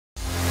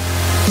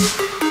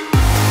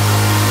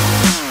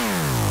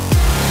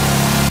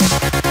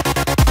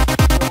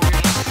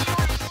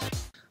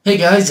Hey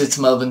guys, it's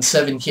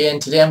Melvin7 here,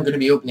 and today I'm going to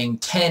be opening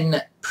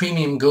 10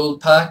 premium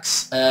gold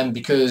packs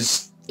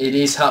because it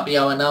is happy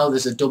hour now.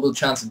 There's a double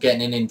chance of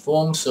getting an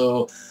inform,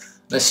 so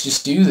let's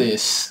just do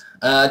this.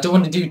 I don't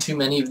want to do too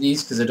many of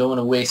these because I don't want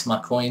to waste my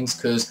coins,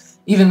 because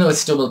even though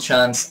it's double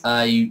chance,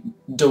 I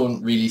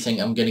don't really think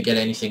I'm going to get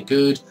anything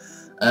good.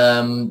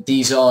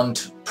 These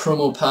aren't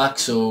promo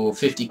packs or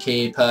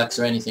 50k packs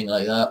or anything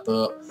like that,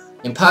 but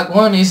in pack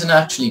 1 isn't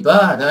actually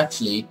bad,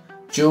 actually.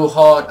 Joe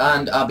Hart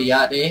and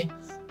Abiate.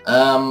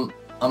 I'm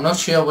not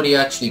sure what he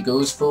actually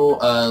goes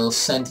for. I'll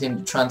send him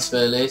the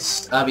transfer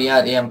list.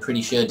 Abiate, I'm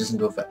pretty sure, doesn't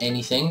go for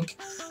anything.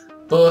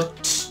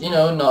 But, you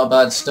know, not a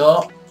bad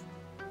start.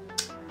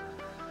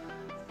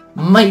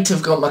 Might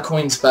have got my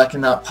coins back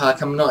in that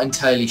pack. I'm not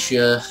entirely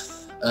sure.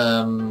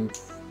 I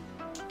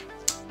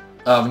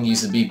haven't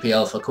used the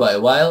BPL for quite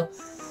a while.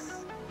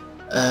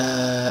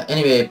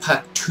 Anyway,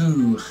 pack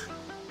 2.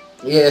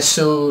 Yeah,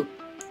 so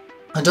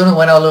I don't know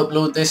when I'll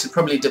upload this. It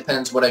probably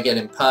depends what I get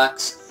in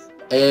packs.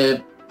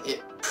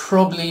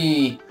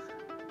 Probably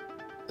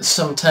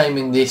sometime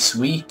in this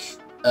week,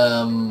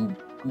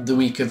 the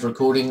week of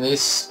recording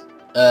this,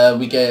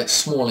 we get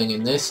Smalling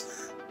in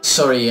this.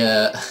 Sorry,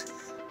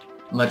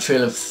 my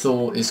trail of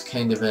thought is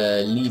kind of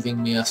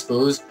leaving me, I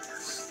suppose.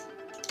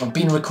 I've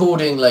been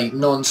recording like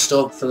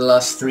non-stop for the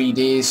last 3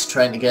 days,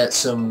 trying to get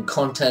some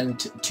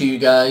content to you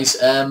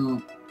guys.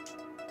 I'm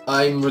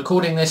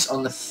recording this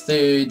on the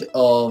 3rd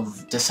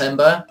of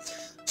December,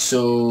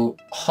 so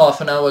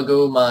half an hour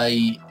ago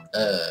my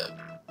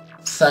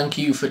thank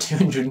you for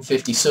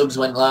 250 subs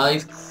went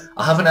live.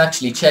 I haven't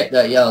actually checked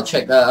that yet. I'll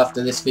check that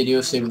after this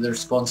video, see what the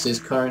response is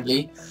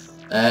currently.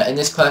 In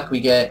this pack we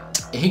get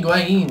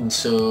Higuain,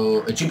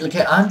 so a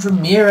duplicate, and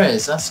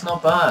Ramirez. That's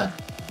not bad.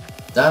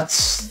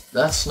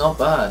 That's not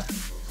bad.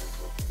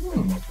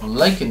 I'm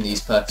liking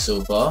these packs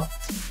so far.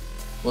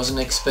 Wasn't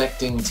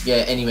expecting to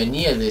get anywhere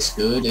near this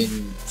good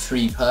in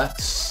 3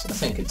 packs. I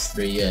think it's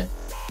 3, yeah.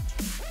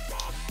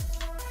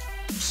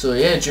 So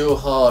yeah, Joe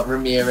Hart,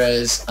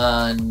 Ramirez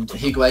and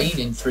Higuain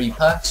in 3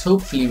 packs.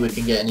 Hopefully we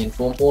can get an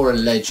inform or a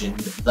legend.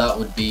 That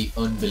would be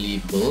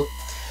unbelievable.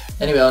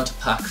 Anyway, on to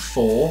pack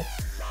 4.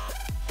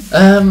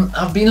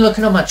 I've been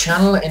looking on my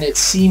channel and it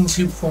seems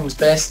who performs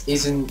best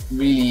isn't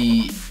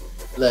really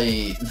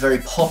like very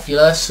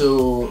popular,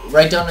 so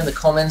write down in the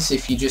comments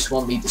if you just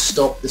want me to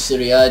stop the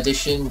Serie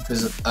edition,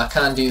 because I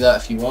can do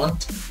that if you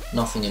want.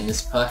 Nothing in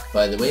this pack,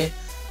 by the way.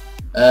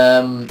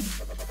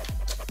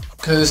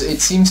 Because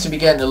it seems to be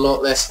getting a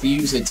lot less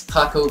views. It's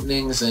pack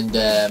openings and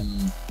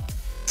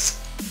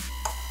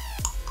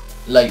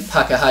like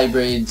pack of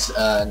hybrids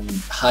and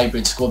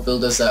hybrid squad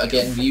builders that are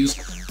getting views.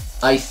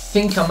 I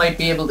think I might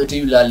be able to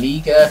do La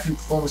Liga, who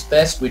performs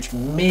best, which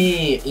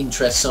may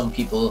interest some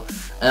people.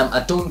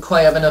 I don't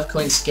quite have enough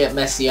coins to get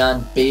Messi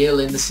and Bale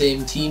in the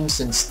same team,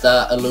 since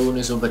that alone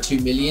is over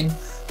 2 million.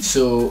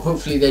 So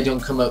hopefully they don't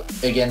come up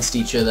against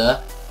each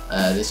other.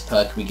 This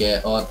pack we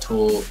get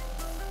Arto,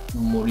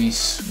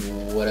 Maurice,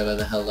 whatever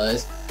the hell that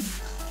is,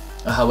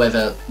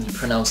 however you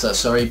pronounce that,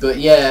 sorry. But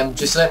yeah,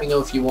 just let me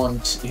know if you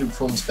want who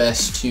performs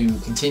best to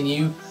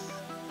continue.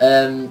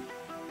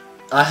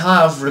 I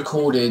have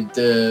recorded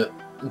the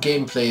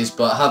gameplays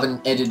but I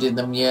haven't edited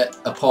them yet,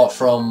 apart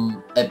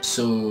from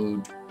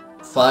episode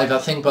 5 I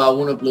think, but I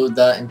won't upload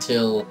that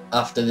until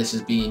after this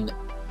has been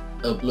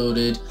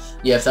uploaded.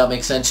 Yeah, if that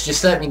makes sense,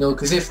 just let me know,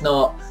 because if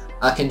not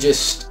I can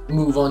just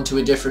move on to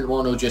a different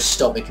one or just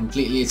stop it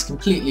completely. It's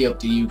completely up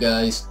to you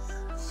guys.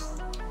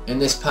 In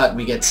this pack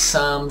we get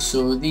Sam,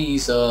 so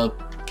these are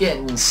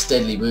getting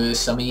steadily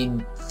worse. I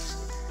mean,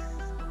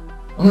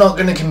 I'm not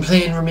going to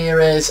complain.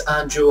 Ramirez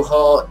and Joe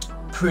Hart,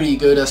 pretty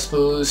good I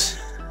suppose.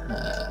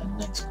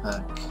 Next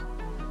pack,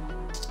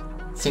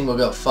 I think we've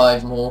got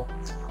 5 more.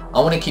 I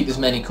want to keep as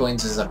many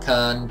coins as I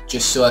can,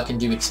 just so I can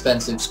do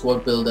expensive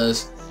squad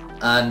builders,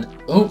 and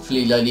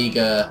hopefully La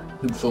Liga,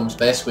 who performs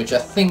best, which I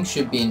think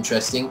should be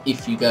interesting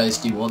if you guys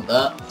do want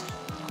that.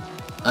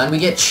 And we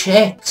get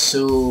Czech,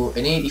 so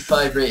an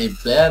 85 rated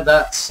player.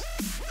 That's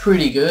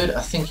pretty good.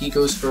 I think he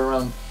goes for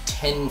around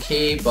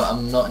 10k, but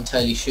I'm not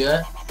entirely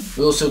sure.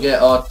 We also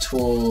get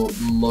Arto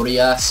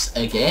Morias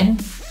again,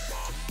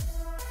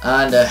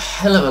 and a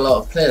hell of a lot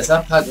of players.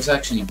 That pack was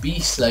actually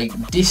beast. Like,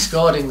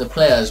 discarding the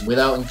players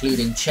without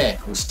including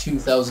Czech was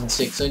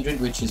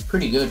 2,600, which is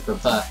pretty good for a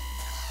pack.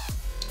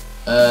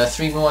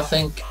 3 more I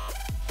think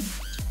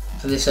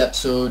for this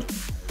episode.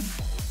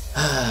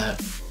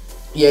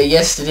 Yeah,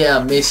 yesterday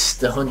I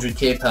missed the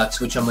 100k packs,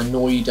 which I'm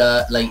annoyed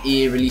at. Like,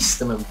 EA released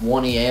them at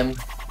 1 AM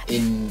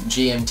in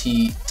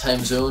GMT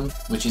time zone,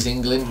 which is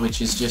England, which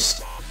is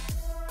just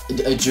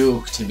a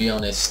joke, to be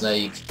honest.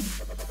 Like,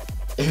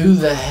 who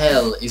the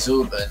hell is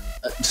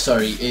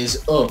is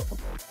up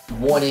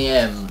 1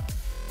 AM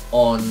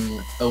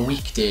on a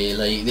weekday?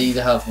 Like, they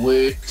either have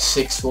work,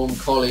 sixth form,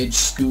 college,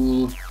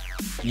 school,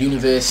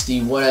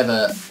 university,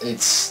 whatever.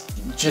 It's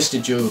just a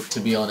joke, to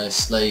be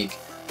honest. Like,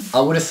 I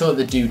would have thought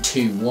they'd do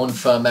 2, one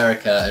for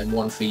America and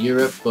one for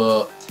Europe,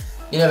 but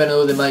You never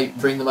know, they might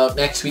bring them out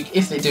next week.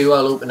 If they do,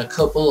 I'll open a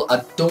couple.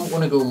 I don't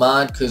want to go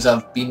mad because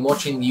I've been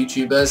watching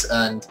YouTubers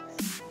and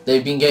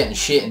they've been getting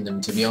shit in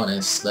them, to be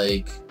honest.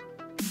 Like,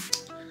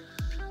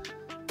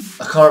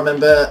 I can't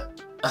remember.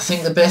 I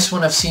think the best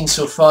one I've seen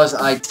so far is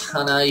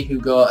Itanai, who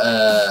got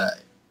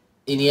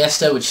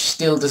Iniesta, which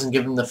still doesn't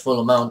give him the full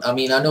amount. I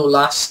mean, I know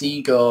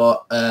Lasty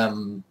got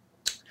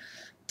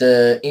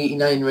the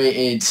 89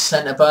 rated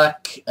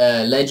centre-back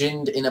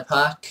legend in a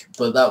pack,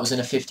 but that was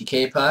in a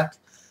 50k pack.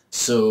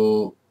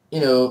 So,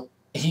 you know,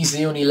 he's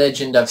the only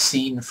legend I've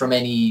seen from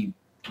any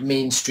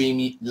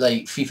mainstream,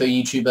 like,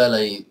 FIFA YouTuber,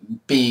 like,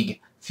 big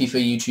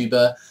FIFA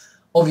YouTuber.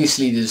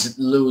 Obviously, there's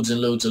loads and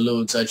loads and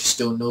loads, I just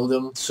don't know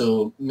them,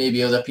 so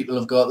maybe other people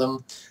have got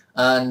them.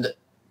 And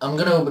I'm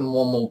going to open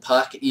one more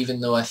pack,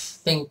 even though I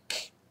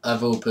think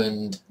I've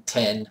opened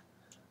 10.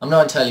 I'm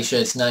not entirely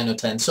sure it's 9 or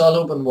 10, so I'll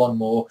open one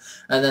more,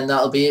 and then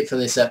that'll be it for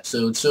this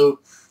episode.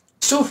 So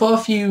far a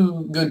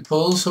few good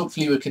pulls.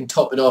 Hopefully we can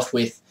top it off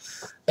with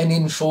an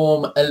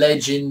inform, a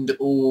legend,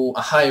 or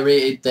a high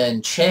rated,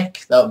 then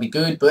check. That would be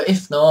good, but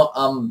if not,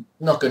 I'm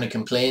not going to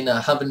complain.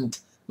 I haven't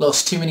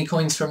lost too many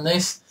coins from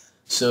this.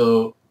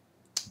 So,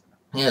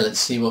 yeah, let's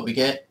see what we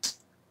get.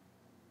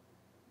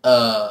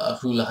 A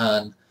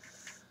Houlihan.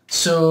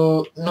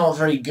 So, not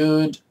very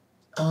good.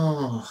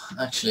 Oh,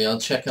 actually, I'll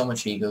check how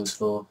much he goes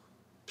for.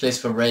 Plays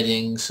for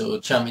Reading, so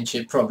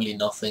Championship, probably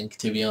nothing,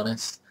 to be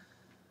honest.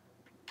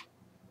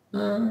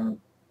 A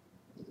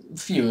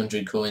few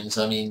hundred coins,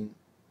 I mean,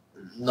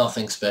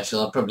 nothing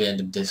special. I'll probably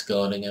end up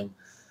discarding him,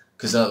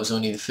 because that was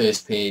only the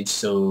first page,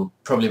 so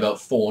probably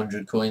about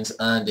 400 coins,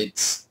 and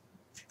it's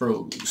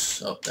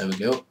froze. Oh, there we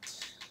go.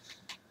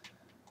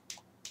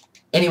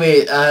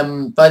 Anyway,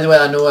 by the way,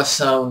 I know I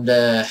sound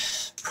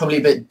probably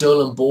a bit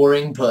dull and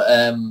boring, but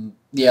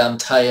yeah, I'm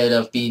tired.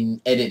 I've been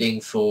editing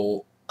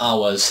for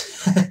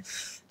hours,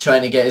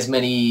 trying to get as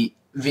many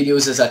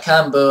videos as I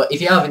can, but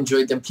if you have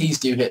enjoyed them, please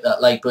do hit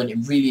that like button.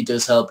 It really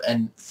does help,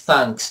 and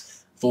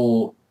thanks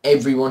for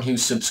everyone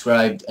who's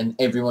subscribed and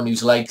everyone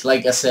who's liked.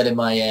 Like I said in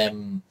my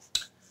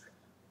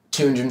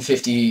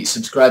 250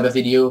 subscriber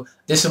video,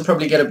 this will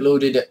probably get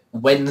uploaded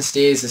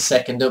Wednesday as the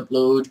second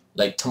upload,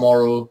 like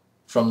tomorrow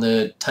from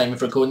the time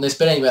of recording this.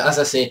 But anyway, as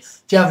I say,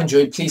 if you have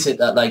enjoyed, please hit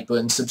that like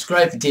button,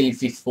 subscribe for daily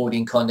FIFA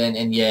 14 content,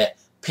 and yeah,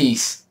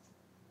 peace.